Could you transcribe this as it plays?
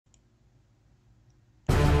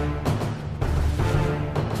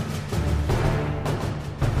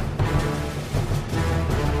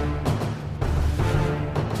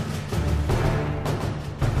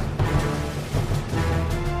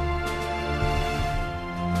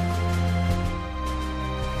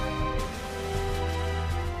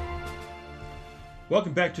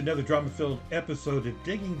Welcome back to another drama-filled episode of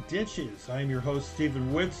Digging Ditches. I am your host, Stephen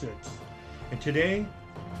Woodsitz. And today,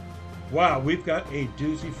 wow, we've got a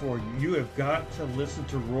doozy for you. You have got to listen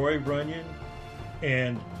to Roy Runyon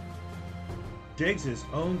and digs his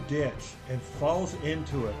own ditch and falls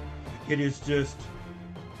into it. It is just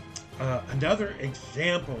another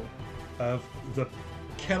example of the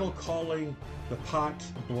kettle calling the pot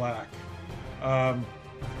black.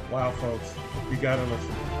 Wow, folks, you gotta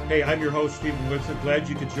listen. Hey, I'm your host, Stephen Woodson. Glad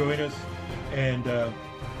you could join us and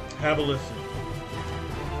have a listen.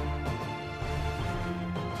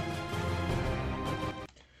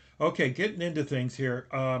 Okay, getting into things here.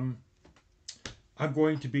 I'm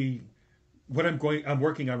working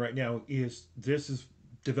on right now is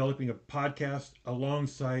developing a podcast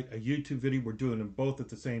alongside a YouTube video. We're doing them both at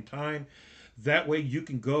the same time. That way you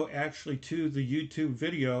can go actually to the YouTube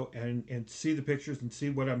video and see the pictures and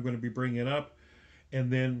see what I'm going to be bringing up. And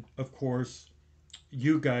then, of course,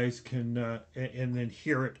 you guys can and then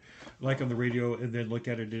hear it like on the radio and then look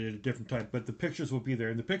at it at a different time. But the pictures will be there.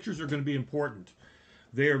 And the pictures are going to be important.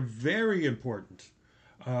 They are very important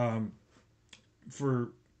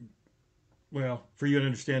for you to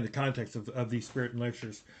understand the context of these Spirit and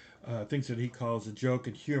Lectures. Things that he calls a joke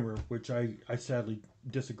and humor, which I sadly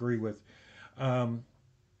disagree with.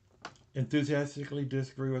 Enthusiastically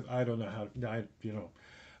disagree with. I don't know how.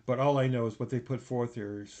 But all I know is what they put forth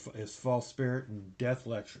here is false spirit and death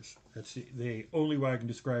lectures. That's the only way I can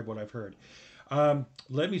describe what I've heard.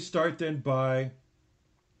 Let me start then by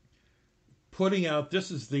putting out.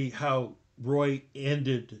 This is how Roy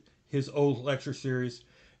ended his old lecture series,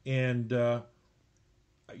 and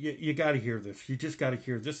you got to hear this. You just got to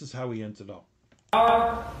hear. This is how he ends it all.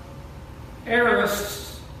 Our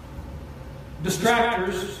errorists,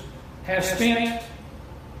 distractors, have spent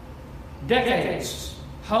decades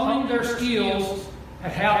honing their skills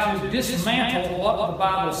at how to dismantle what the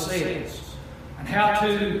Bible says and how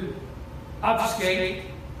to obfuscate,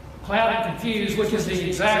 cloud, and confuse, which is the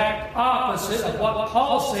exact opposite of what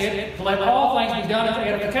Paul said, to let all things be done unto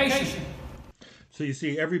edification. So you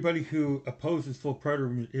see, everybody who opposes full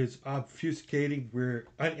preterism is obfuscating. We're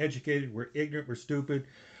uneducated, we're ignorant, we're stupid.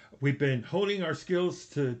 We've been honing our skills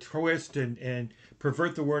to twist and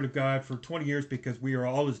pervert the Word of God for 20 years because we are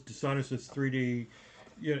all as dishonest as 3D,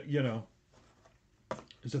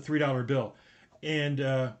 it's a $3 bill.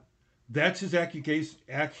 And that's his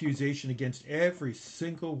accusation against every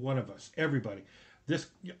single one of us, everybody.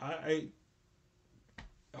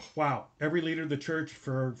 Wow, every leader of the church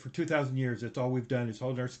for 2,000 years, that's all we've done is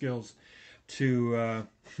hold our skills to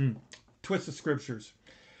twist the scriptures.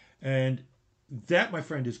 And that, my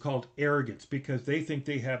friend, is called arrogance because they think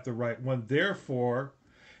they have the right one. Therefore,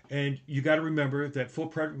 and you got to remember that full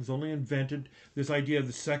preterism was only invented. This idea of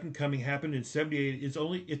the second coming happened in 78. It's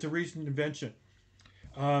a recent invention.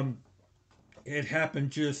 It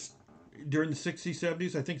happened just during the 60s,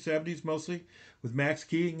 70s, I think 70s mostly, with Max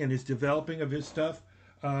Keying and his developing of his stuff.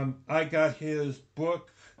 I got his book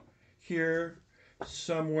here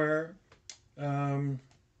somewhere.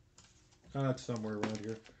 It's somewhere around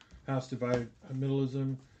here. House Divided,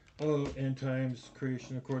 Middleism, End Times,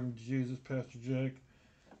 Creation According to Jesus, Pastor Jack,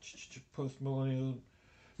 Postmillennial.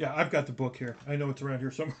 Yeah, I've got the book here. I know it's around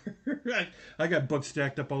here somewhere. I got books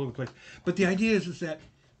stacked up all over the place. But the idea is that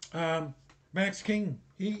Max King,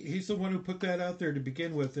 he's the one who put that out there to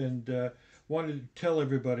begin with and wanted to tell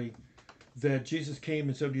everybody that Jesus came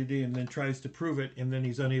in 70 AD and then tries to prove it, and then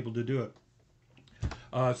he's unable to do it.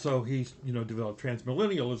 So he's, developed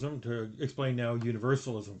transmillennialism to explain now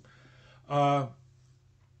universalism. But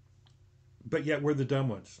yet we're the dumb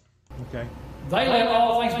ones. Okay? They let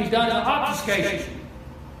all things be done in obfuscation.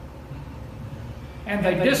 And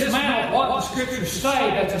they dismantle what the scriptures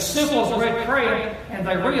say that's as simple as red crayon, and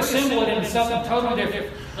they reassemble it into something totally different.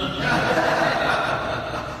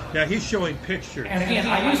 Now he's showing pictures. And again,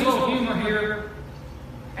 I use a little humor here,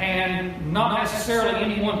 and not necessarily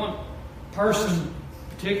any one person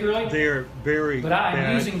particularly. They're very but I'm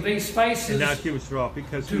bad using these faces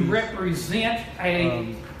to represent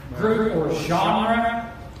a group or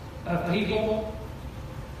genre of people.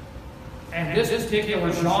 And this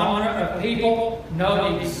particular genre of people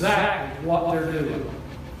know exactly what they're doing.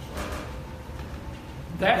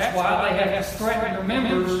 That's why they have threatened their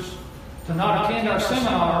members to not attend our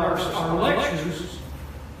seminars, our lectures,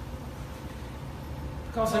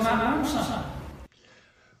 because they might learn something.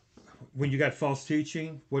 When you got false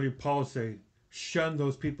teaching, what did Paul say? Shun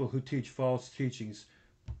those people who teach false teachings.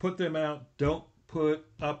 Put them out. Don't put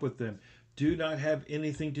up with them. Do not have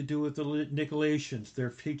anything to do with the Nicolaitans. They're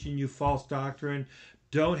teaching you false doctrine.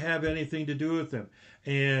 Don't have anything to do with them.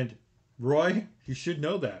 And Roy, you should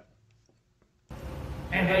know that.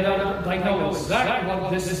 And they know exactly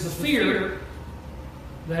what this is, the fear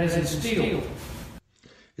that is instilled.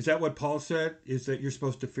 Is that what Paul said? Is that you're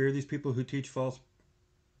supposed to fear these people who teach false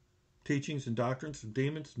teachings and doctrines of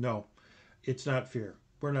demons? No, it's not fear.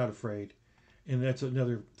 We're not afraid. And that's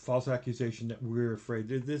another false accusation that we're afraid.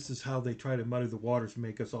 This is how they try to muddy the waters and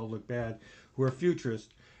make us all look bad. We're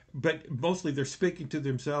futurists. But mostly they're speaking to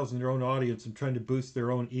themselves and their own audience and trying to boost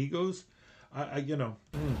their own egos. By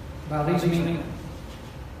these means.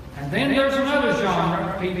 And then there's another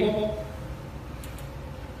genre of people.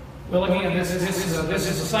 Well, again, this is the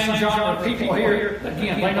same genre of people here.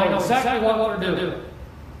 Again, they know exactly what they're doing.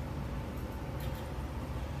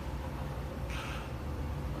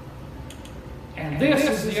 And this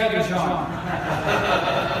is the other genre.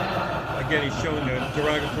 Again, he's showing a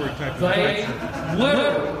derogatory type of They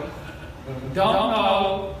literally don't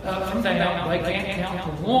know up from down. They can't count to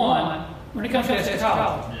one when it comes to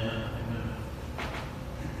eschatology.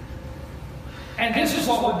 And this is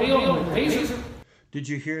what we're dealing with. Did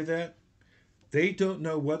you hear that? They don't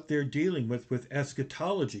know what they're dealing with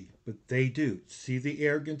eschatology, but they do. See the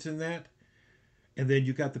arrogance in that? And then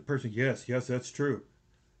you got the person, yes, that's true.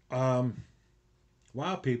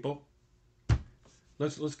 Wow, people.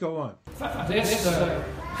 Let's go on. This is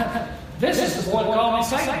the boy that called me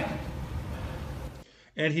Satan.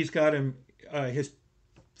 And he's got him his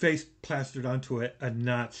face plastered onto a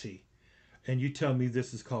Nazi. And you tell me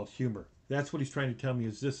this is called humor. That's what he's trying to tell me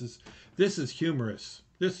is this is humorous.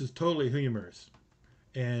 This is totally humorous.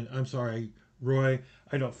 And I'm sorry, Roy,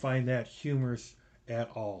 I don't find that humorous at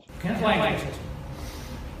all. Can't blame it.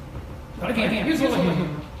 But again, here's what humor.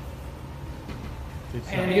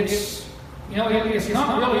 And it's not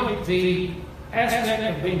really the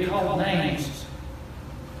aspect of being called names.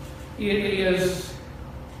 It is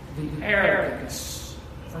the arrogance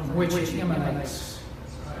from which it emanates.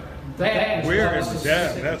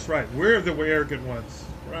 That's right. We're the arrogant ones.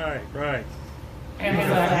 Right. And the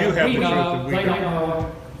fact you have we the truth know, and we they don't. don't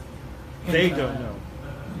know. They don't know.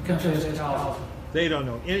 Because of eschatology. They don't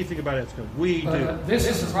know anything about eschatology. We do. This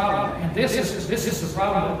is the problem, and this is the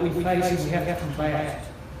problem that we face and we have to combat.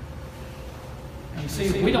 And you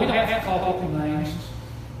see, we don't have to call people names.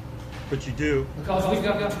 But you do. Because we've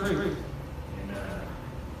got the truth.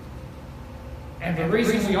 And the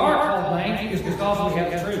reason we are called names is because we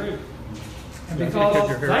have the truth. And because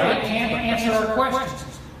they can't answer our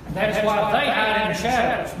questions. And that is why they hide in the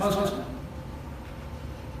shadows, most of them.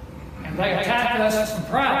 And they attack us from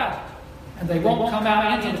pride. And they won't come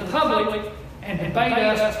out into the public and debate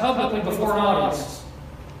us publicly before an audience.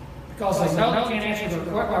 Because they know they can't answer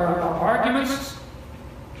our arguments.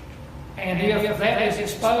 And if that is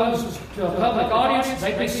exposed to a public audience,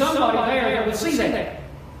 there'd be somebody there that would see that.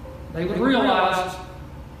 They would realize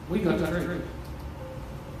we got the truth.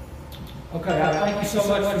 Okay, I thank you so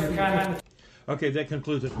much for your kindness. Okay, that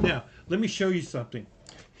concludes it. Now, let me show you something.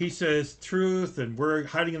 He says truth and we're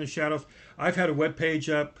hiding in the shadows. I've had a web page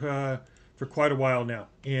up for quite a while now,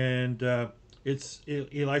 and it's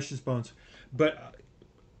Elisha's Bones. But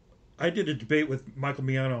I did a debate with Michael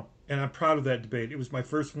Miano, and I'm proud of that debate. It was my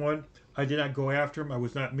first one. I did not go after him. I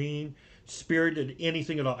was not mean spirited,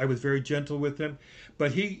 anything at all. I was very gentle with him.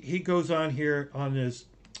 But he goes on here on this.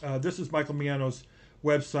 This is Michael Miano's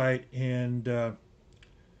website and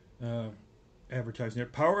advertising there.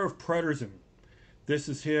 Power of Preterism. This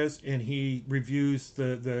is his, and he reviews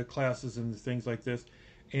the classes and the things like this.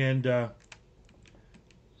 And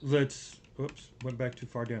went back too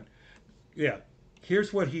far down. Yeah,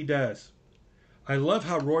 here's what he does. I love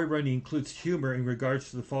how Roy Runyon includes humor in regards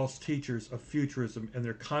to the false teachers of futurism and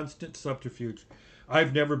their constant subterfuge.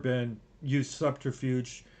 I've never used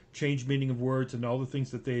subterfuge, change meaning of words, and all the things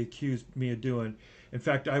that they accused me of doing. In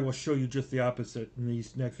fact, I will show you just the opposite in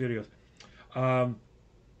these next videos. And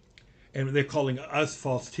they're calling us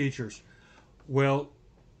false teachers. Well,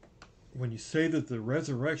 when you say that the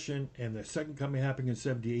resurrection and the second coming happened in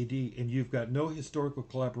 70 AD and you've got no historical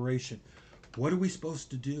collaboration, what are we supposed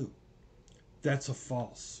to do? That's a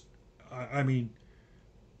false. I mean,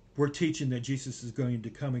 we're teaching that Jesus is going to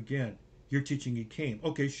come again. You're teaching he came.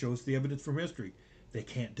 Okay, show us the evidence from history. They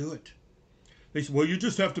can't do it. They say, well, you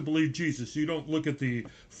just have to believe Jesus. You don't look at the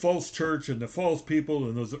false church and the false people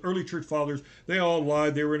and those early church fathers. They all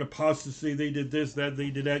lied. They were in apostasy. They did this, that,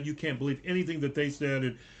 they did that. You can't believe anything that they said.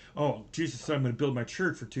 And, oh, Jesus said, I'm going to build my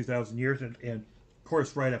church for 2,000 years. And of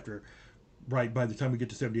course, right by the time we get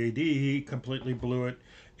to 70 AD, he completely blew it.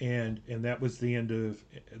 And that was the end of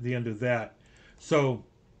that. So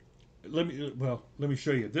let me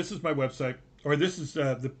show you. This is my website, or this is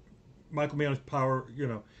the Michael Mann's Power,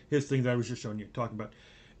 his thing that I was just showing you, talking about.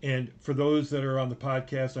 And for those that are on the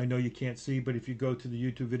podcast, I know you can't see, but if you go to the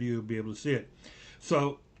YouTube video, you'll be able to see it.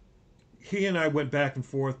 So he and I went back and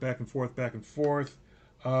forth, back and forth, back and forth.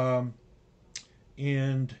 And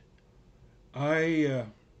I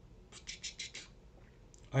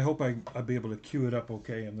hope I'll be able to cue it up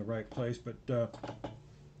okay in the right place. But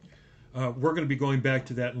we're going to be going back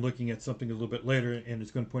to that and looking at something a little bit later, and it's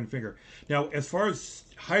going to point a finger. Now, as far as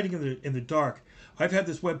hiding in the dark, I've had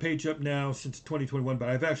this webpage up now since 2021, but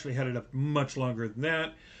I've actually had it up much longer than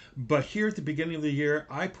that. But here at the beginning of the year,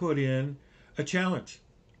 I put in a challenge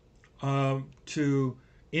to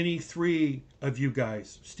any three of you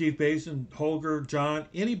guys, Steve Bazin, Holger, John,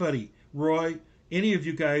 anybody, Roy, any of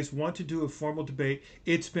you guys want to do a formal debate.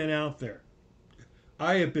 It's been out there.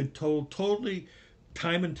 I have been told totally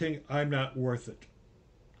time and thing, I'm not worth it.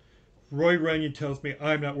 Roy Runyon tells me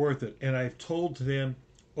I'm not worth it. And I've told them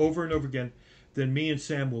over and over again, then me and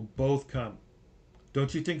Sam will both come.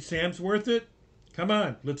 Don't you think Sam's worth it? Come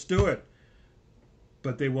on, let's do it.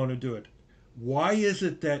 But they want to do it. Why is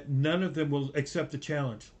it that none of them will accept the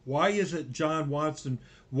challenge? Why is it John Watson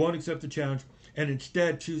won't accept the challenge and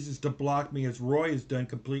instead chooses to block me as Roy has done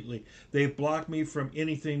completely? They've blocked me from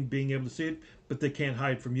anything being able to see it, but they can't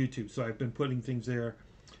hide from YouTube. So I've been putting things there,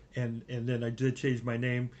 and then I did change my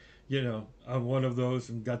name, on one of those,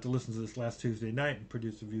 and got to listen to this last Tuesday night and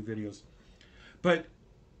produce a few videos. But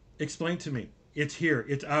explain to me. It's here.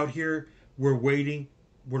 It's out here. We're waiting.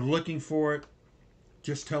 We're looking for it.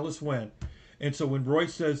 Just tell us when. And so when Roy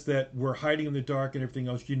says that we're hiding in the dark and everything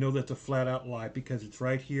else, that's a flat-out lie, because it's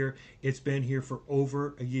right here. It's been here for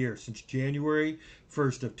over a year. Since January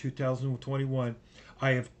 1st of 2021, I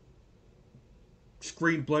have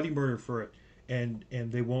screamed bloody murder for it, and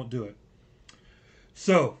they won't do it.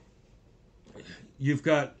 So you've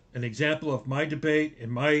got an example of my debate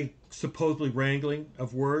and my supposedly wrangling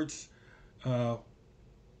of words.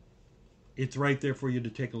 It's right there for you to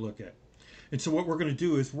take a look at. And so what we're going to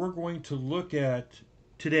do is we're going to look at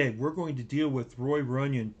today, we're going to deal with Roy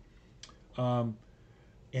Runyon and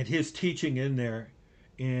his teaching in there.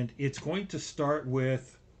 And it's going to start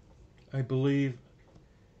with, I believe,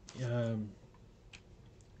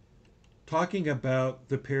 talking about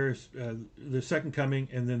the second coming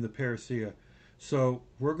and then the parousia. So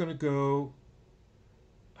we're going to go,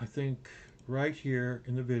 I think, right here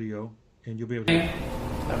in the video, and you'll be able to...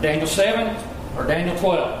 Daniel 7 or Daniel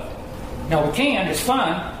 12. Now we can, it's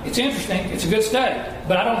fun, it's interesting, it's a good study,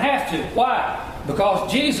 but I don't have to. Why? Because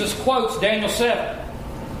Jesus quotes Daniel 7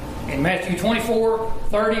 in Matthew 24,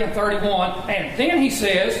 30, and 31, and then he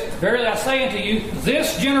says, verily I say unto you,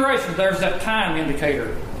 this generation, there's that time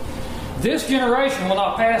indicator, this generation will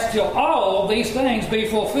not pass till all these things be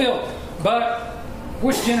fulfilled. But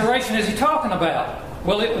which generation is he talking about?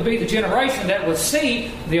 Well, it would be the generation that would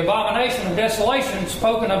see the abomination of desolation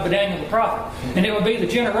spoken of by Daniel the prophet. And it would be the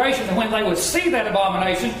generation that when they would see that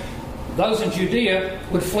abomination, those in Judea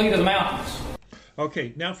would flee to the mountains.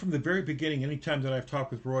 Okay, now from the very beginning, anytime that I've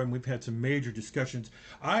talked with Roy and we've had some major discussions,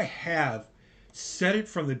 I have said it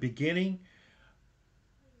from the beginning.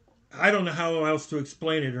 I don't know how else to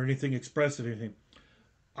explain it or express it or anything.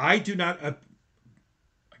 I do not,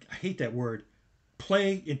 I hate that word,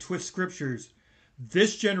 play and twist scriptures.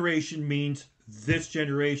 This generation means this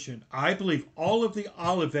generation. I believe all of the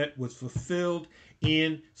Olivet was fulfilled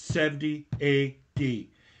in 70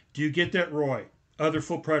 A.D. Do you get that, Roy? Other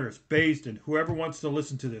full preterists, Basden, whoever wants to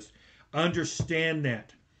listen to this, understand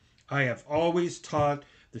that. I have always taught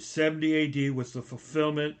the 70 A.D. was the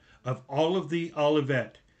fulfillment of all of the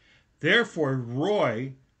Olivet. Therefore,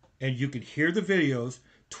 Roy, and you can hear the videos,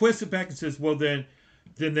 twists it back and says, well, then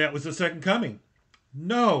that was the second coming.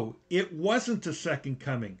 No, it wasn't the second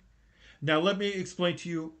coming. Now let me explain to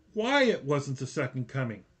you why it wasn't the second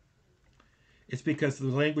coming. It's because the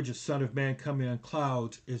language of Son of Man coming on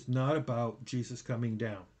clouds is not about Jesus coming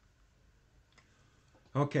down.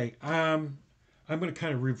 Okay, I'm going to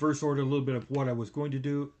kind of reverse order a little bit of what I was going to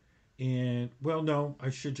do. And, well, no, I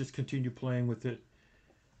should just continue playing with it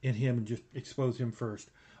in him and just expose him first.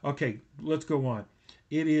 Okay, let's go on.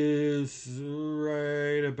 It is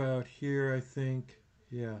right about here, I think.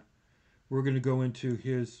 Yeah, we're going to go into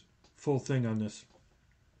his full thing on this.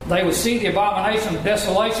 They would see the abomination of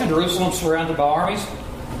desolation, Jerusalem surrounded by armies.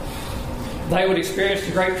 They would experience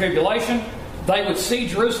the Great Tribulation. They would see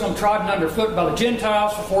Jerusalem trodden underfoot by the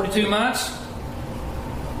Gentiles for 42 months.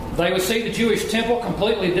 They would see the Jewish temple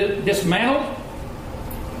completely dismantled.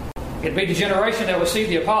 It'd be the generation that would see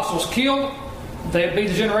the apostles killed. They'd be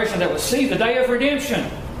the generation that would see the day of redemption.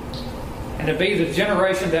 And it'd be the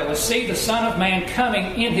generation that would see the Son of Man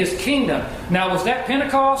coming in His kingdom. Now, was that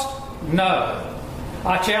Pentecost? No.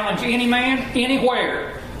 I challenge any man,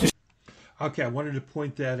 anywhere, Okay, I wanted to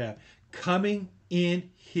point that out. Coming in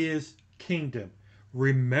his kingdom.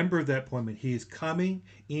 Remember that point. He is coming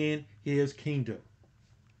in his kingdom.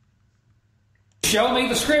 Show me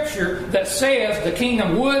the scripture that says the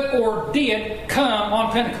kingdom would or did come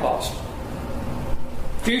on Pentecost.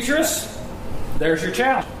 Futurists, there's your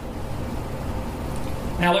challenge.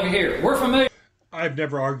 Now look here. We're familiar. I've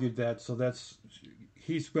never argued that, so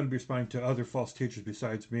he's going to be responding to other false teachers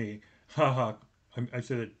besides me. Ha ha. I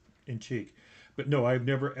said it in cheek. But no, I've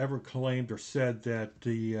never ever claimed or said that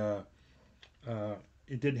it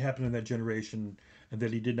didn't happen in that generation and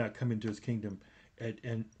that he did not come into his kingdom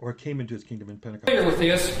or came into his kingdom in Pentecost. With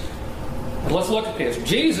this, but let's look at this.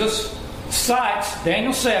 Jesus cites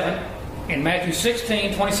Daniel 7 in Matthew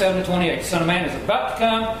 16, 27 and 28. The Son of Man is about to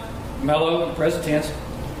come, mellow in the present tense,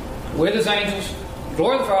 with his angels, the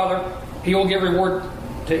glory of the Father. He will give reward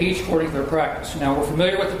to each according to their practice. Now we're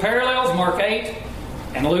familiar with the parallels, Mark 8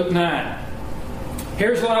 and Luke 9.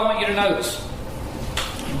 Here's what I want you to notice.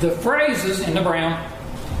 The phrases in the brown,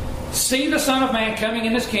 see the Son of Man coming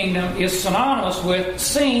in his kingdom, is synonymous with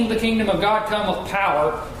seeing the kingdom of God come with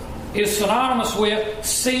power, is synonymous with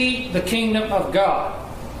see the kingdom of God.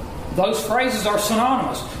 Those phrases are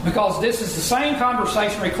synonymous because this is the same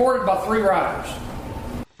conversation recorded by three writers.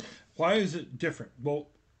 Why is it different? Well,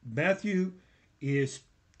 Matthew is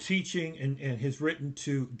teaching and has written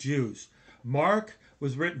to Jews. Mark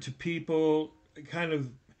was written to people kind of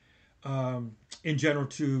in general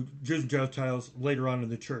to Jews and Gentiles later on in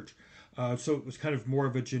the church. So it was kind of more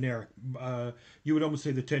of a generic. You would almost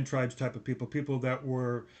say the 10 tribes type of people that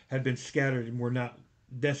had been scattered and were not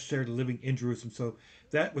necessarily living in Jerusalem. So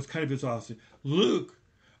that was kind of his authorship. Luke,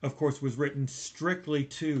 of course, was written strictly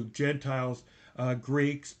to Gentiles,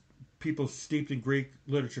 Greeks, people steeped in Greek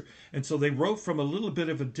literature. And so they wrote from a little bit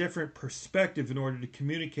of a different perspective in order to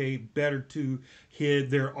communicate better to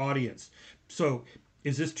their audience. So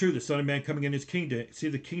is this true? The Son of Man coming in his kingdom. See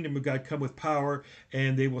the kingdom of God come with power,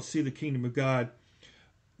 and they will see the kingdom of God.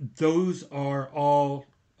 Those are all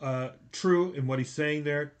true in what he's saying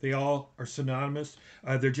there. They all are synonymous.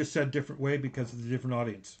 They're just said a different way because of the different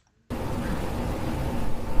audience.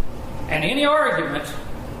 And any argument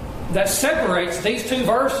that separates these two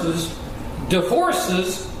verses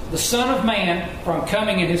divorces the Son of Man from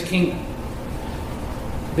coming in his kingdom.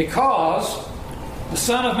 Because the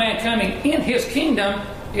Son of Man coming in his kingdom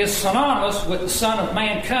is synonymous with the Son of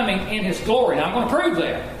Man coming in his glory. Now, I'm going to prove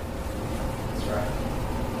that. That's right.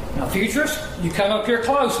 Now, futurists, you come up here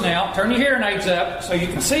close now. Turn your hearing aids up so you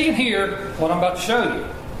can see and hear what I'm about to show you.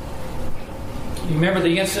 You remember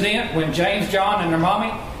the incident when James, John, and their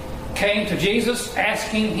mommy came to Jesus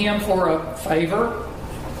asking him for a favor?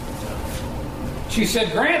 She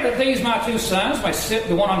said, grant that these my two sons may sit,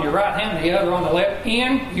 the one on your right hand and the other on the left,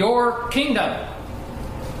 in your kingdom.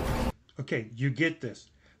 Okay, you get this.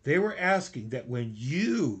 They were asking that when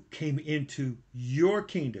you came into your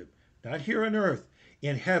kingdom, not here on earth,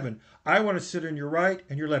 in heaven, I want to sit on your right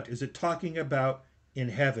and your left. Is it talking about in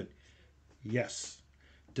heaven? Yes.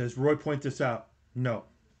 Does Roy point this out? No.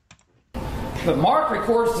 But Mark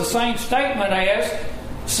records the same statement as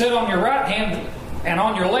sit on your right hand and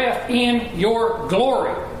on your left in your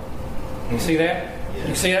glory. You see that? Yes.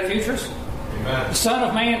 You see that, futurists? Amen. The Son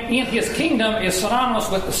of Man in his kingdom is synonymous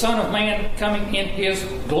with the Son of Man coming in his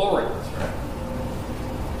glory. That's right.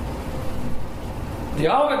 The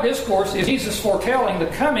Olivet Discourse is Jesus foretelling the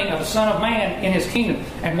coming of the Son of Man in his kingdom.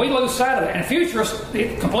 And we lose sight of that. And futurists,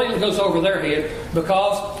 it completely goes over their head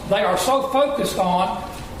because they are so focused on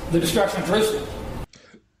the destruction of Jerusalem.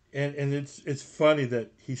 And it's funny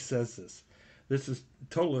that he says this. This is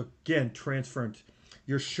total, again, transference.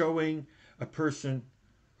 You're showing a person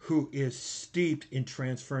who is steeped in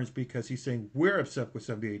transference because he's saying we're upset with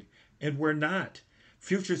 70 AD. And we're not.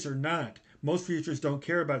 Futurists are not. Most futurists don't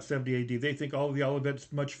care about 70 AD. They think all of the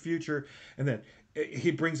Olivet's much future. And then he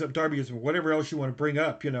brings up Darbyism, whatever else you want to bring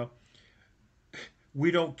up, We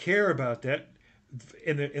don't care about that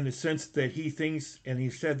in the sense that he thinks and he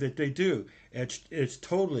said that they do. It's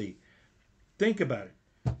totally, think about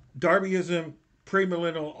it. Darbyism,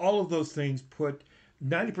 premillennial, all of those things put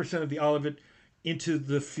 90% of the Olivet into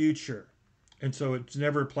the future. And so it's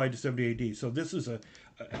never applied to 70 AD. So this is a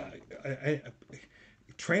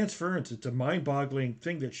transference. It's a mind-boggling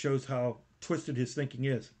thing that shows how twisted his thinking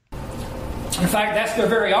is. In fact, that's their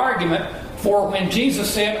very argument for when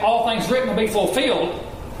Jesus said all things written will be fulfilled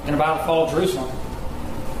in about the fall of Jerusalem.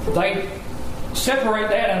 They separate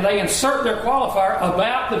that and they insert their qualifier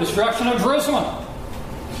about the destruction of Jerusalem.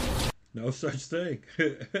 No such thing.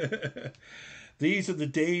 These are the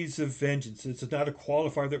days of vengeance. It's not a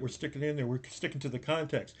qualifier that we're sticking in there. We're sticking to the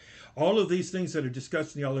context. All of these things that are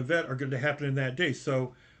discussed in the Olivet are going to happen in that day.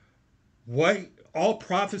 So what all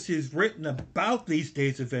prophecies written about these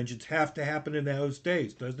days of vengeance have to happen in those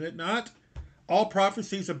days, doesn't it not? All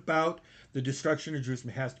prophecies about the destruction of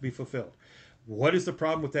Jerusalem has to be fulfilled. What is the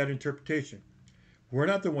problem with that interpretation? We're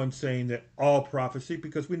not the ones saying that all prophecy,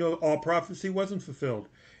 because we know all prophecy wasn't fulfilled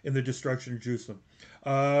in the destruction of Jerusalem.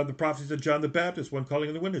 The prophecies of John the Baptist, one calling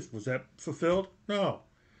in the wilderness, was that fulfilled? No.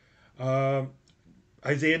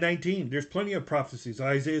 Isaiah 19, there's plenty of prophecies.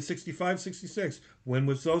 Isaiah 65, 66, when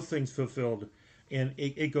was those things fulfilled? And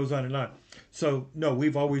it goes on and on. So, no,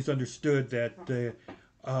 we've always understood that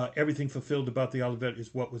everything fulfilled about the Olivet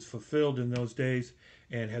is what was fulfilled in those days,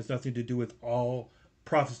 and has nothing to do with all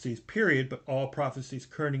prophecies, period, but all prophecies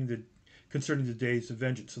concerning the days of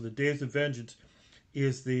vengeance. So the days of vengeance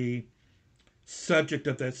is the subject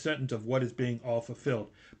of that sentence of what is being all fulfilled.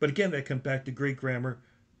 But again, that comes back to Greek grammar.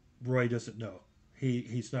 Roy doesn't know.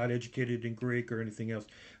 He's not educated in Greek or anything else.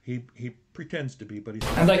 He pretends to be, but he's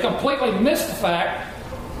not. And they completely miss the fact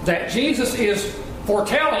that Jesus is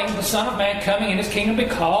foretelling the Son of Man coming in his kingdom,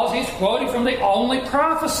 because he's quoting from the only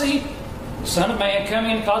prophecy, the Son of Man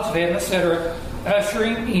coming in the clouds of heaven, etc.,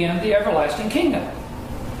 ushering in the everlasting kingdom.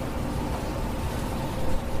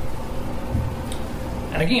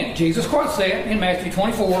 And again, Jesus quotes that in Matthew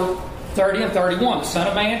 24, 30 and 31. The Son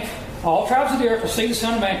of Man, all tribes of the earth will see the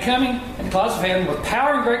Son of Man coming in the clouds of heaven with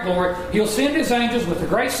power and great glory. He'll send his angels with the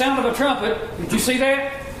great sound of a trumpet. Did you see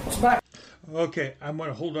that? What's back? Okay, I'm going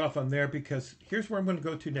to hold off on there, because here's where I'm going to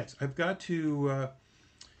go to next. I've got to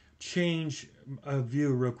change a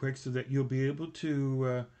view real quick so that you'll be able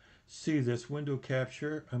to see this window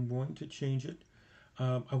capture. I'm going to change it.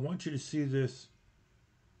 I want you to see this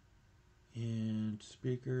in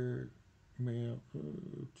speaker, mail.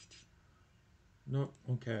 No,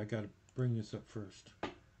 okay, I got to bring this up first.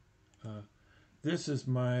 This is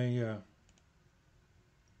my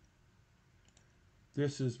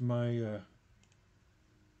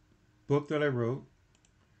book that I wrote,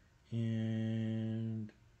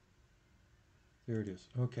 and there it is.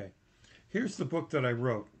 Okay, here's the book that I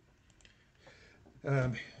wrote.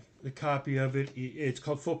 The copy of it, it's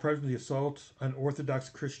called Full President: The Assault on Orthodox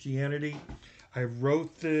Christianity. I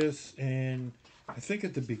wrote this, and I think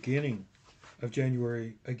at the beginning of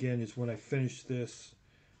January, again, is when I finished this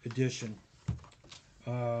edition.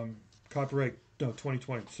 Copyright, no,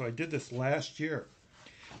 2020. So I did this last year.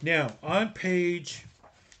 Now, on page,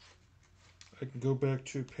 I can go back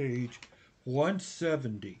to page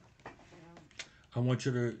 170. I want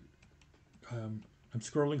you to, I'm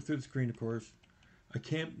scrolling through the screen, of course. I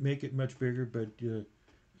can't make it much bigger, but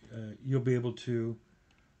you'll be able to.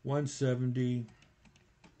 170.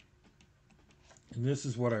 And this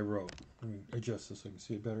is what I wrote. Let me adjust this so I can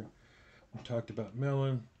see it better. We talked about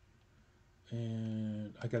melon.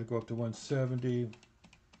 And I got to go up to 170.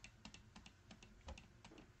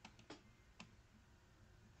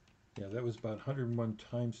 Yeah, that was about 101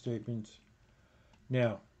 time statements.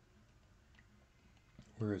 Now,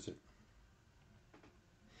 where is it?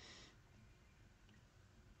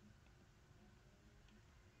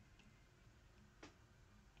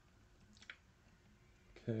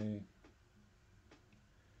 Okay.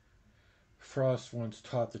 Frost once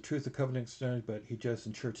taught the truth of covenant standards, but he judged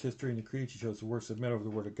in church history and the creed. He chose the works of men over the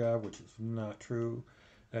word of God, which is not true.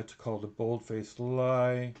 That's called a bold-faced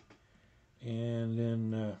lie. And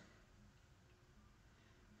then,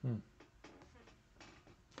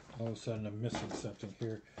 all of a sudden I'm missing something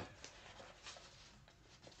here.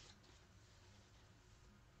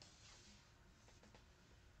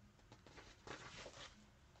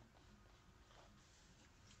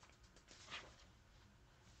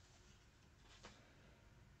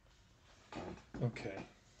 Okay.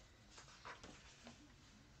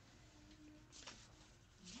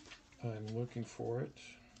 I'm looking for it.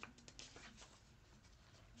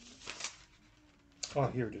 Oh,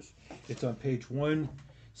 here it is. It's on page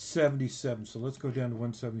 177. So let's go down to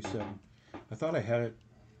 177. I thought I had it.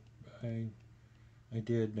 I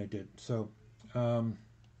did, and I did. So,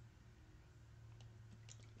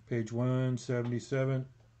 page 177.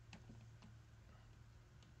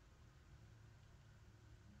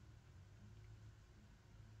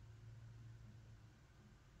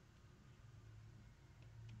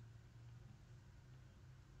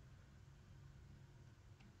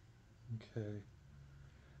 Okay.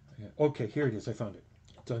 Yeah. Okay, here it is. I found it.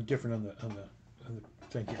 It's on different on the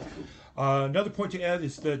thing here. Another point to add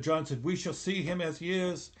is that John said, "We shall see him as he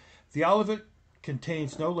is." The Olivet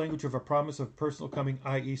contains no language of a promise of personal coming,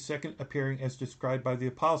 i.e., second appearing as described by the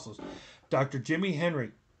apostles. Dr. Jimmy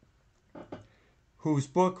Henry whose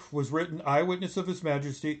book was written Eyewitness of His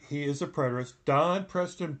Majesty. He is a preterist. Don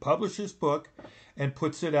Preston published his book and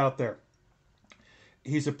puts it out there.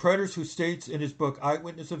 He's a preterist who states in his book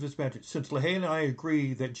Eyewitness of His Majesty, since LaHaye and I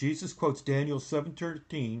agree that Jesus quotes Daniel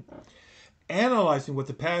 7:13, analyzing what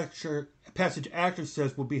the passage actually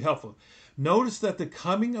says will be helpful. Notice that the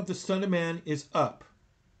coming of the Son of Man is up,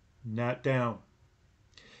 not down.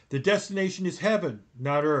 The destination is heaven,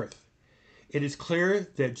 not earth. It is clear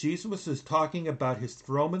that Jesus is talking about his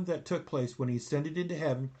thronement that took place when he ascended into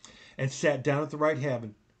heaven and sat down at the right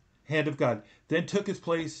hand of God, then took his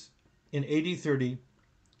place in AD 30.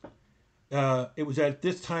 It was at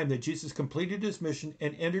this time that Jesus completed his mission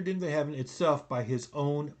and entered into heaven itself by his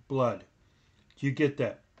own blood. Do you get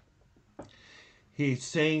that? He's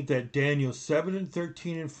saying that Daniel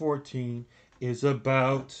 7:13 and 14 is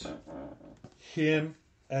about him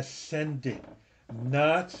ascending,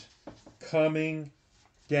 not coming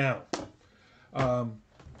down.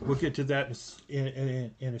 We'll get to that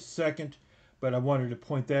in a second, but I wanted to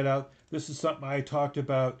point that out. This is something I talked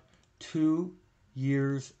about 2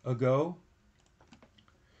 years ago.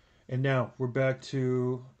 And now we're back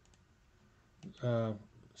to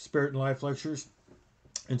Spirit and Life lectures.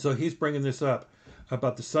 And so he's bringing this up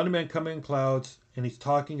about the Son of Man coming in clouds, and he's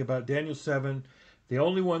talking about Daniel 7, the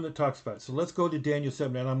only one that talks about it. So let's go to Daniel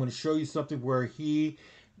 7, and I'm going to show you something where he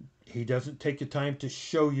doesn't take the time to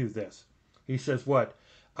show you this. He says what?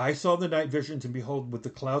 I saw the night visions, and behold, with the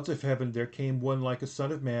clouds of heaven there came one like a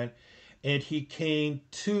son of man, and he came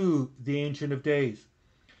to the Ancient of Days.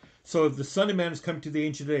 So if the Son of Man is coming to the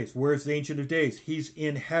Ancient of Days, where is the Ancient of Days? He's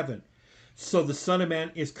in heaven. So the Son of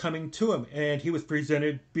Man is coming to him, and he was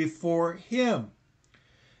presented before him.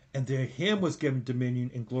 And to him was given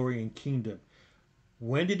dominion and glory and kingdom.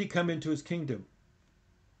 When did he come into his kingdom?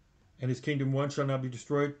 And his kingdom one shall not be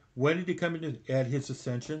destroyed. When did he come into? At his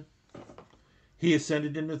ascension. He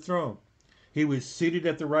ascended into the throne. He was seated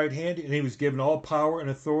at the right hand, and he was given all power and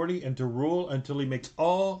authority and to rule until he makes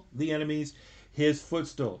all the enemies his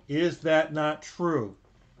footstool. Is that not true?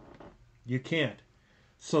 You can't.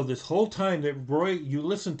 So this whole time that Roy, you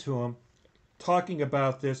listen to him talking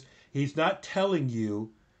about this, he's not telling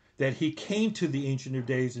you that he came to the Ancient of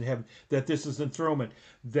Days in heaven, that this is enthronement,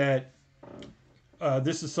 that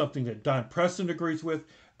this is something that Don Preston agrees with.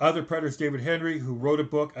 Other preterists, David Henry, who wrote a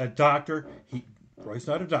book, a doctor. Roy's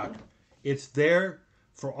not a doctor. It's there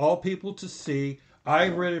for all people to see. I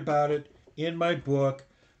read about it in my book,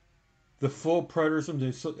 The Full Preterism,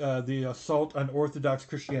 the Assault on Orthodox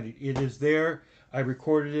Christianity. It is there. I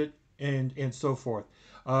recorded it, and so forth.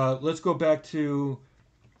 Let's go back to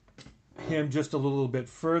him just a little bit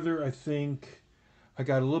further. I think I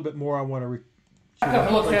got a little bit more I want to Back up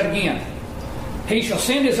and look at that again. He shall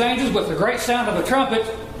send his angels with the great sound of a trumpet.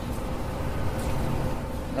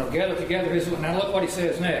 They'll gather together his... Now look what he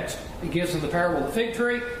says next. He gives them the parable of the fig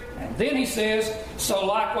tree. And then he says, so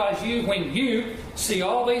likewise you, when you see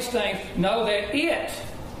all these things, know that it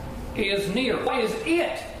is near. What is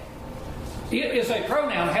it? It is a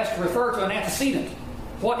pronoun. It has to refer to an antecedent.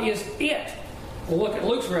 What is it? Well, look at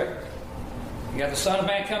Luke's record. You got the Son of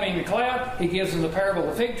Man coming in the cloud. He gives them the parable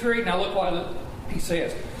of the fig tree. Now look what he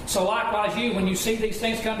says. So likewise you, when you see these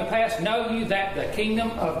things come to pass, know you that the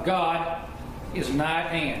kingdom of God is nigh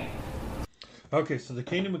at hand. Okay, so the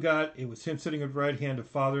kingdom of God, it was him sitting at the right hand of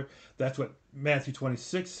the Father. That's what Matthew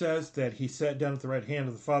 26 says, that he sat down at the right hand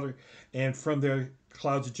of the Father, and from their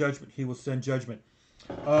clouds of judgment, he will send judgment.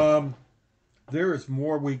 There is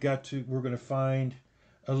more we're going to find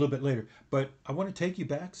a little bit later, but I want to take you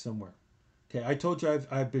back somewhere. Okay, I told you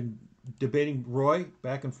I've been debating Roy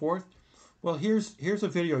back and forth. Well, here's a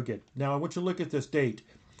video again. Now I want you to look at this date,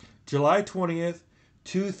 July 20th,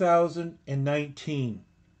 2019.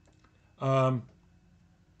 Does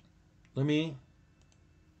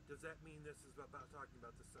that mean this is about talking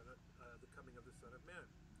about the coming of the Son of Man?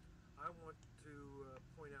 I want to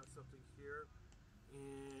point out something here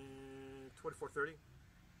in 24:30.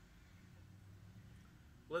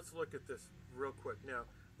 Let's look at this real quick. Now,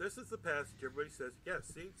 this is the passage everybody says, yes,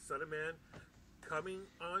 see, Son of Man coming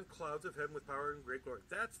on clouds of heaven with power and great glory.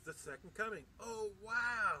 That's the second coming. Oh,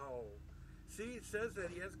 wow. See, it says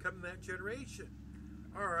that he has come in that generation.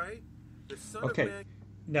 All right. The Son of Man.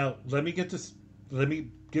 Now, let me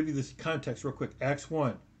give you this context real quick. Acts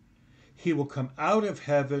 1. He will come out of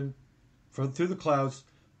heaven through the clouds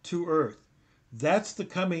to earth. That's the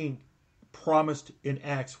coming promised in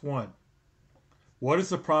Acts 1. What is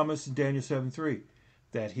the promise in Daniel 7:3?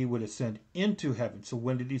 That he would ascend into heaven. So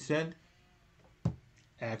when did he ascend?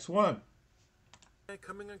 Acts 1.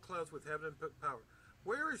 Coming on clouds with heaven and power.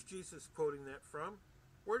 Where is Jesus quoting that from?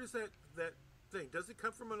 Where does that thing? Does it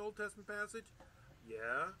come from an Old Testament passage?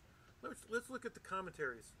 Yeah. Let's look at the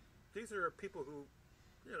commentaries. These are people who,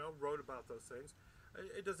 wrote about those things.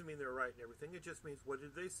 It doesn't mean they're right and everything. It just means, what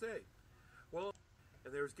did they say? Well,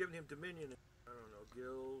 and they was giving him dominion. I don't know,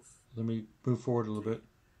 Gills. Let me move forward a little bit.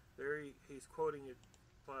 There he's quoting it.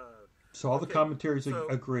 So all the commentaries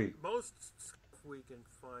agree. Most we can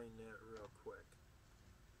find that real quick.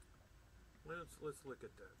 Let's look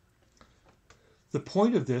at that. The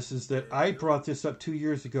point of this is that I brought this up 2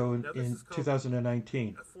 years ago in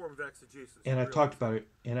 2019. A form of exegesis. And I talked about it,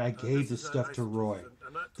 and I gave this stuff to Roy.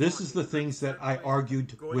 This is the things that I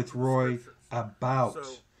argued with Roy about.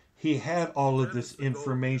 He had all of this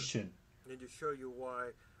information. And to show you why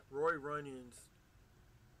Roy Runyon's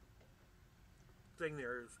thing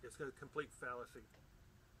there is a complete fallacy.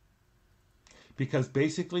 Because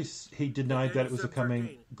basically he denied that it was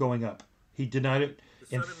going up. He denied it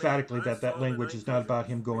emphatically that language is not about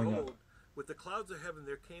him going up. With the clouds of heaven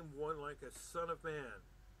there came one like a son of man,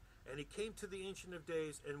 and he came to the Ancient of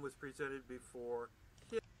Days and was presented before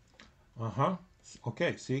him.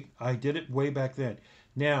 Okay, see, I did it way back then.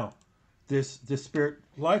 Now, this Spirit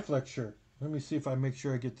Life lecture. Let me see if I make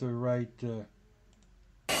sure I get the right.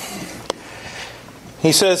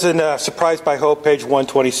 He says in Surprised by Hope, page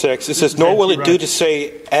 126, it says, "Nor will it do to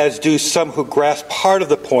say, as do some who grasp part of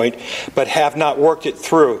the point, but have not worked it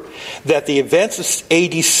through, that the events of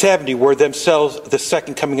AD 70 were themselves the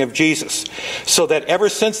second coming of Jesus, so that ever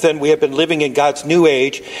since then we have been living in God's new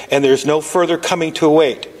age, and there is no further coming to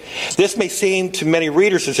await. This may seem to many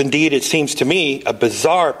readers, as indeed it seems to me, a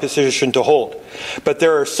bizarre position to hold. But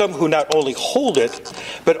there are some who not only hold it,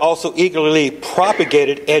 but also eagerly propagate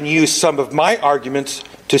it and use some of my arguments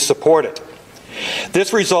to support it.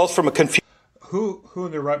 This results from a confusion." Who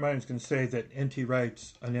in their right mind is going to say that N.T.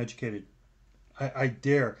 Wright's uneducated? I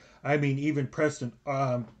dare. I mean, even Preston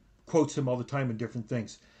quotes him all the time in different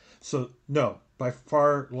things. So, no, by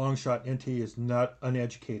far, long shot, N.T. is not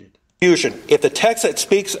uneducated. If the text that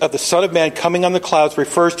speaks of the Son of Man coming on the clouds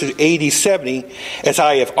refers to AD 70, as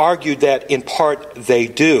I have argued that in part they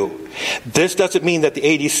do, this doesn't mean that the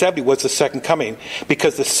AD 70 was the second coming,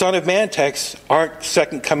 because the Son of Man texts aren't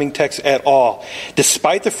second coming texts at all.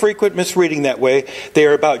 Despite the frequent misreading that way, they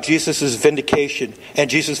are about Jesus' vindication, and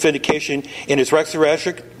Jesus' vindication in his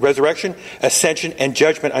resurrection, ascension, and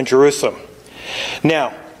judgment on Jerusalem.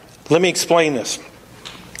 Now, let me explain this.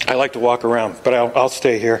 I like to walk around, but I'll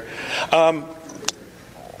stay here.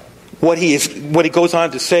 What he goes on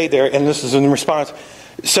to say there, and this is in response,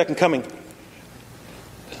 second coming.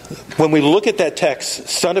 When we look at that text,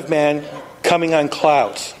 Son of Man coming on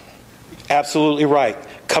clouds, absolutely right.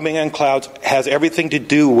 Coming on clouds has everything to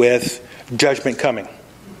do with judgment coming.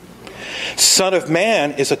 Son of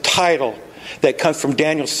Man is a title that comes from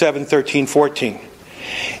Daniel 7:13, 14.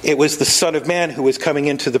 It was the Son of Man who was coming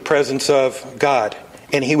into the presence of God,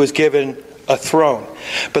 and he was given a throne.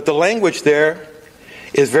 But the language there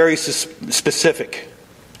is very specific.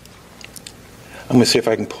 I'm going to see if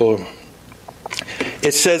I can pull him.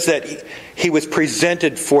 It says that he was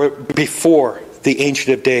presented before the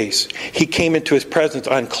Ancient of Days. He came into his presence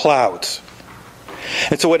on clouds.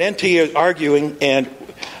 And so what N.T. is arguing, and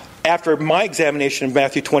after my examination of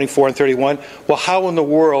Matthew 24 and 31, well, how in the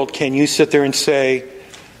world can you sit there and say,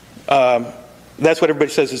 that's what everybody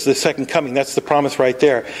says is the second coming. That's the promise right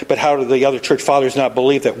there. But how do the other church fathers not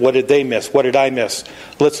believe that? What did they miss? What did I miss?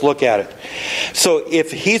 Let's look at it. So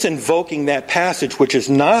if he's invoking that passage, which is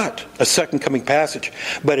not a second coming passage,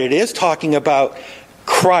 but it is talking about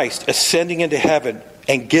Christ ascending into heaven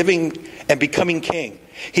and becoming king.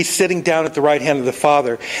 He's sitting down at the right hand of the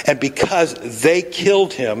Father, and because they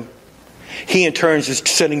killed him, he in turn is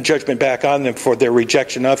sending judgment back on them for their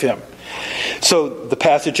rejection of him. So the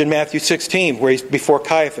passage in Matthew 16 where he's before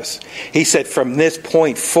Caiaphas, he said, "From this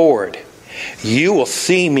point forward, you will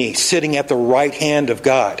see me sitting at the right hand of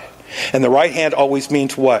God." And the right hand always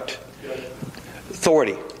means what?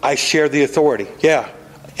 Authority. I share the authority. Yeah.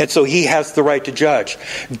 And so he has the right to judge.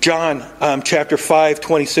 John chapter 5,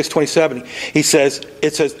 26, 27, it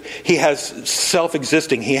says he has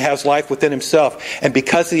self-existing. He has life within himself. And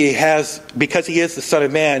because he is the Son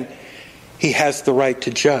of Man, he has the right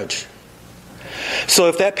to judge. So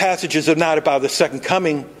if that passage is not about the second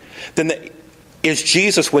coming, then is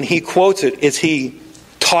Jesus, when he quotes it, is he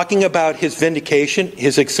talking about his vindication,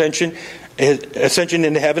 his ascension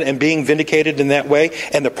into heaven and being vindicated in that way,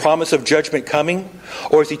 and the promise of judgment coming?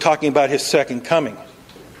 Or is he talking about his second coming?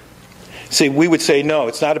 See, we would say no,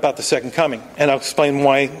 it's not about the second coming. And I'll explain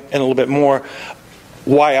why in a little bit more,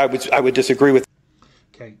 why I would disagree with.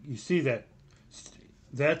 Okay, you see that.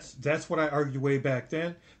 That's what I argued way back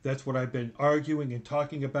then. That's what I've been arguing and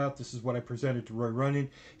talking about. This is what I presented to Roy Runyon.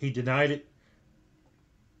 He denied it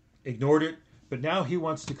ignored it, but now he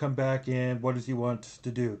wants to come back and what does he want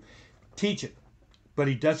to do? Teach it. But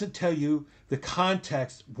he doesn't tell you the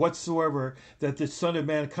context whatsoever that the Son of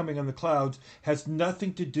Man coming on the clouds has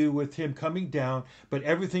nothing to do with him coming down, but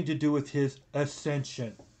everything to do with his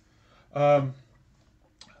ascension. I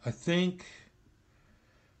think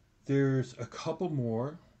there's a couple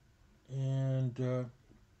more. And you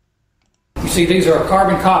see, these are a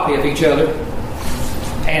carbon copy of each other.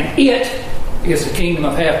 And it is the kingdom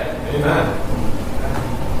of heaven. Amen.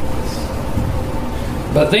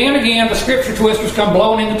 But then again, the scripture twisters come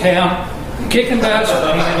blowing into town, kicking dust,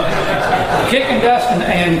 and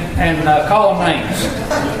calling names.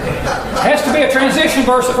 It has to be a transition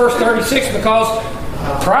verse at verse 36 because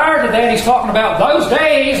prior to that he's talking about those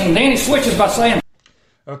days, and then he switches by saying,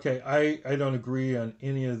 okay, I don't agree on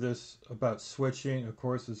any of this about switching. Of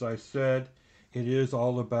course, as I said, it is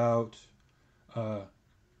all about that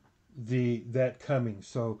coming.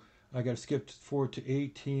 So I got to skip forward to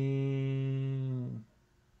 18,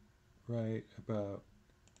 right about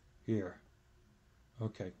here.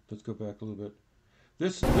 Okay, let's go back a little bit.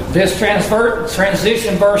 This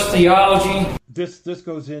transition verse theology. This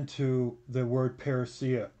goes into the word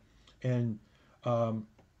parousia, and I'm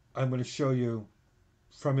going to show you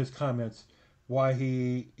from his comments why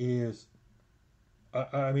he is.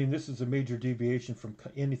 I mean, this is a major deviation from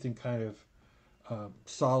anything kind of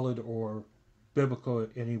solid or biblical in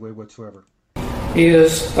any way whatsoever.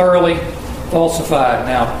 Is thoroughly falsified.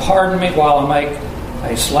 Now, pardon me while I make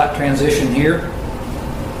a slight transition here.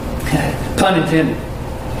 Pun intended.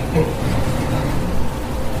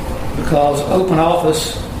 Because Open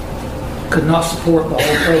Office could not support the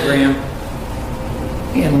whole program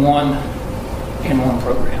in one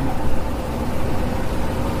program.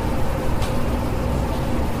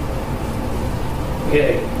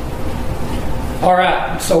 Okay. All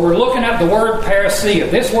right, so we're looking at the word parousia.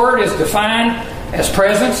 This word is defined as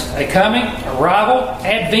presence, a coming, arrival,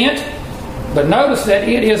 advent, but notice that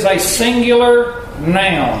it is a singular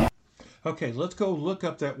noun. Okay, let's go look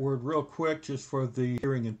up that word real quick just for the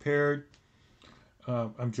hearing impaired.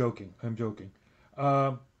 I'm joking.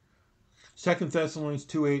 2 Thessalonians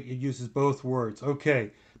 2:8, it uses both words.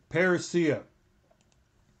 Okay, parousia.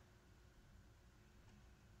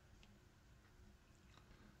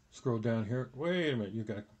 Scroll down here. Wait a minute, you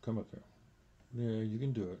got to come up there. Yeah, you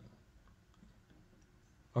can do it.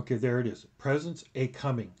 Okay, there it is. Presence, a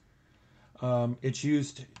coming. It's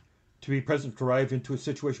used to be present to arrive into a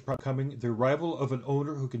situation coming. The arrival of an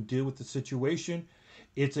owner who can deal with the situation.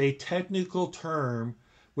 It's a technical term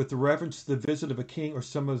with the reference to the visit of a king or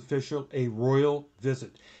some official, a royal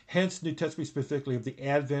visit. Hence, New Testament specifically of the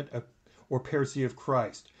advent of, or parousia of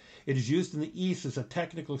Christ. It is used in the East as a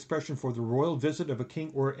technical expression for the royal visit of a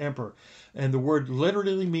king or emperor. And the word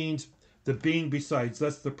literally means the being besides.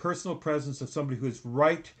 That's the personal presence of somebody who is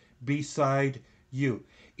right beside you.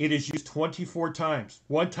 It is used 24 times.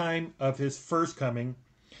 One time of his first coming.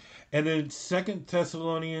 And then 2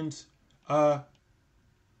 Thessalonians, let's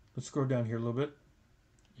scroll down here a little bit.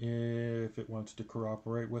 If it wants to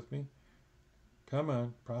cooperate with me. Come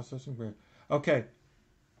on, processing. Okay.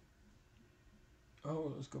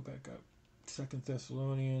 Oh, let's go back up. 2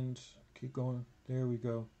 Thessalonians. Keep going. There we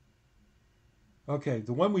go. Okay,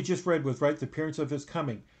 the one we just read was, right, the appearance of his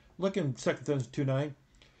coming. Look in 2 Thessalonians 2:9.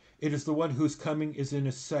 It is the one whose coming is in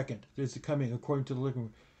a second. It is the coming according to the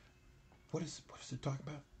living. What is it talking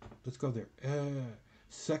about? Let's go there.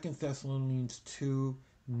 2 Thessalonians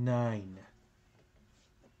 2:9.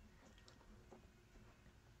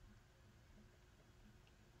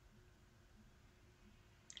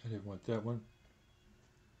 I didn't want that one.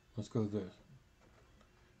 Let's go to this.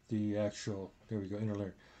 The actual, there we go,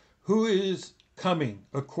 interlinear. Who is coming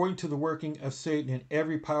according to the working of Satan in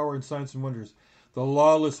every power and signs and wonders? The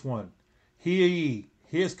lawless one.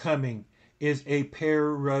 His coming is a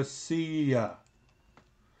parousia.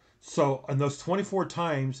 So, in those 24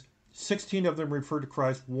 times, 16 of them refer to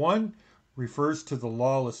Christ. One refers to the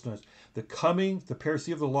lawlessness. The coming, the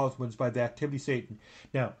parousia of the lawless one is by the activity of Satan.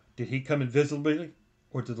 Now, did he come invisibly?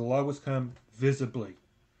 Or did the lawless come visibly?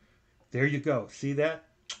 There you go. See that?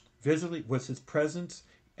 Visibly, was his presence,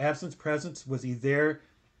 absence, presence, was he there?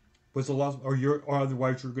 Was the law, or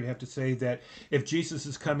otherwise you're going to have to say that if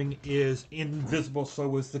Jesus' coming is invisible, so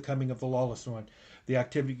was the coming of the lawless one, the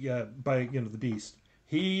activity by the beast.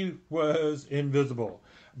 He was invisible,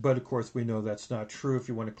 but of course we know that's not true. If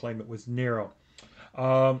you want to claim it was narrow,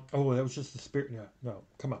 that was just the spirit. Yeah, no,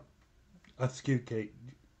 come on, obfuscate.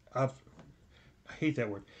 I hate that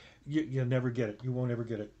word. You'll never get it. You won't ever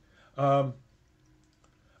get it. I'm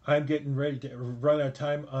getting ready to run out of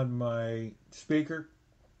time on my speaker.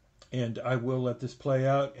 And I will let this play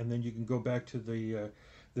out, and then you can go back to the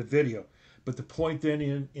video. But the point then,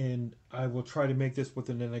 in I will try to make this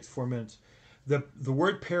within the next 4 minutes. The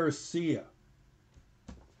word parousia,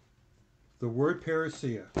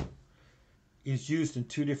 is used in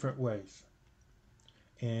two different ways.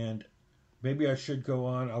 And maybe I should go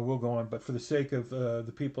on. I will go on, but for the sake of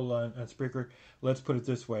the people on Spreaker, let's put it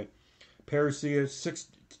this way: parousia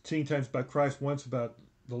 16 times about Christ, once about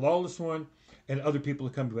the lawless one, and other people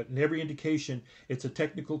who come to it. And every indication, it's a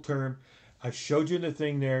technical term. I showed you the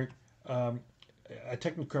thing there. A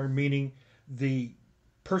technical term meaning the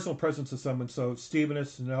personal presence of someone. So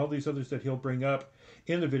Stephanus and all these others that he'll bring up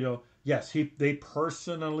in the video, yes, they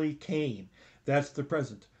personally came. That's the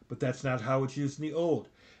present. But that's not how it's used in the Old.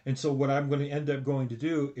 And so what I'm going to end up going to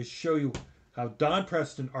do is show you how Don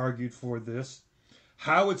Preston argued for this,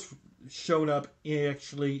 how it's shown up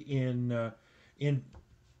actually in the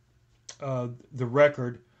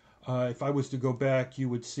record. If I was to go back, you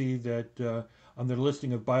would see that on the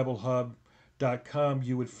listing of BibleHub.com,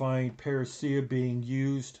 you would find parousia being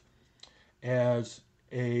used as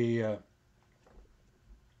a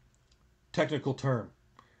technical term.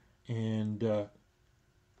 And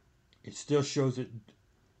it still shows it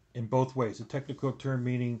in both ways. A technical term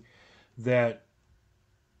meaning that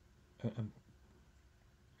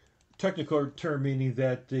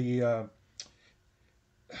the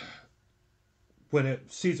when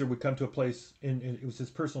Caesar would come to a place, and it was his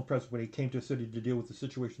personal presence when he came to a city to deal with the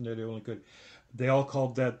situation that he only could. They all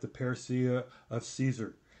called that the parousia of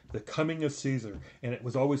Caesar, the coming of Caesar, and it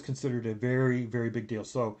was always considered a very, very big deal.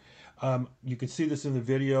 So you can see this in the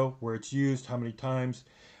video where it's used, how many times,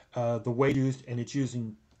 the way it's used, and it's used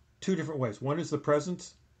in two different ways. One is the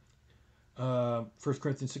presence, 1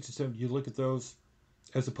 Corinthians 6 and 7. You look at those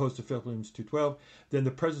as opposed to Philippians 2:12. Then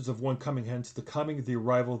the presence of one coming, hence the coming, the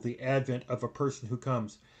arrival, the advent of a person who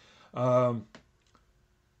comes. And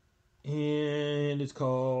it's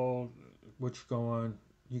called, which go on,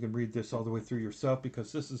 you can read this all the way through yourself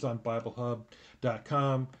because this is on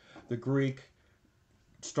BibleHub.com. The Greek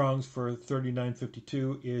Strong's for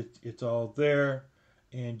 3952, it's all there,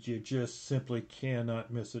 and you just simply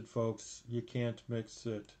cannot miss it, folks. You can't mix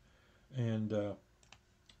it. And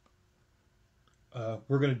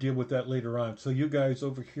we're going to deal with that later on. So you guys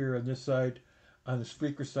over here on this side, on the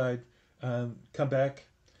speaker side, come back.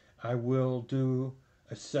 I will do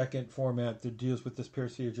a second format that deals with this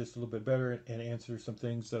parousia just a little bit better and answer some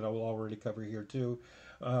things that I will already cover here too.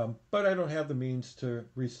 But I don't have the means to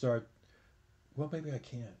restart. Well, maybe I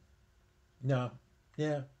can. I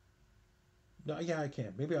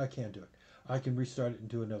can. Maybe I can do it. I can restart it and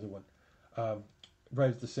do another one right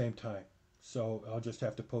at the same time. So I'll just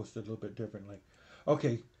have to post it a little bit differently.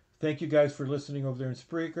 Okay, thank you guys for listening over there in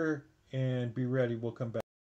Spreaker, and be ready. We'll come back.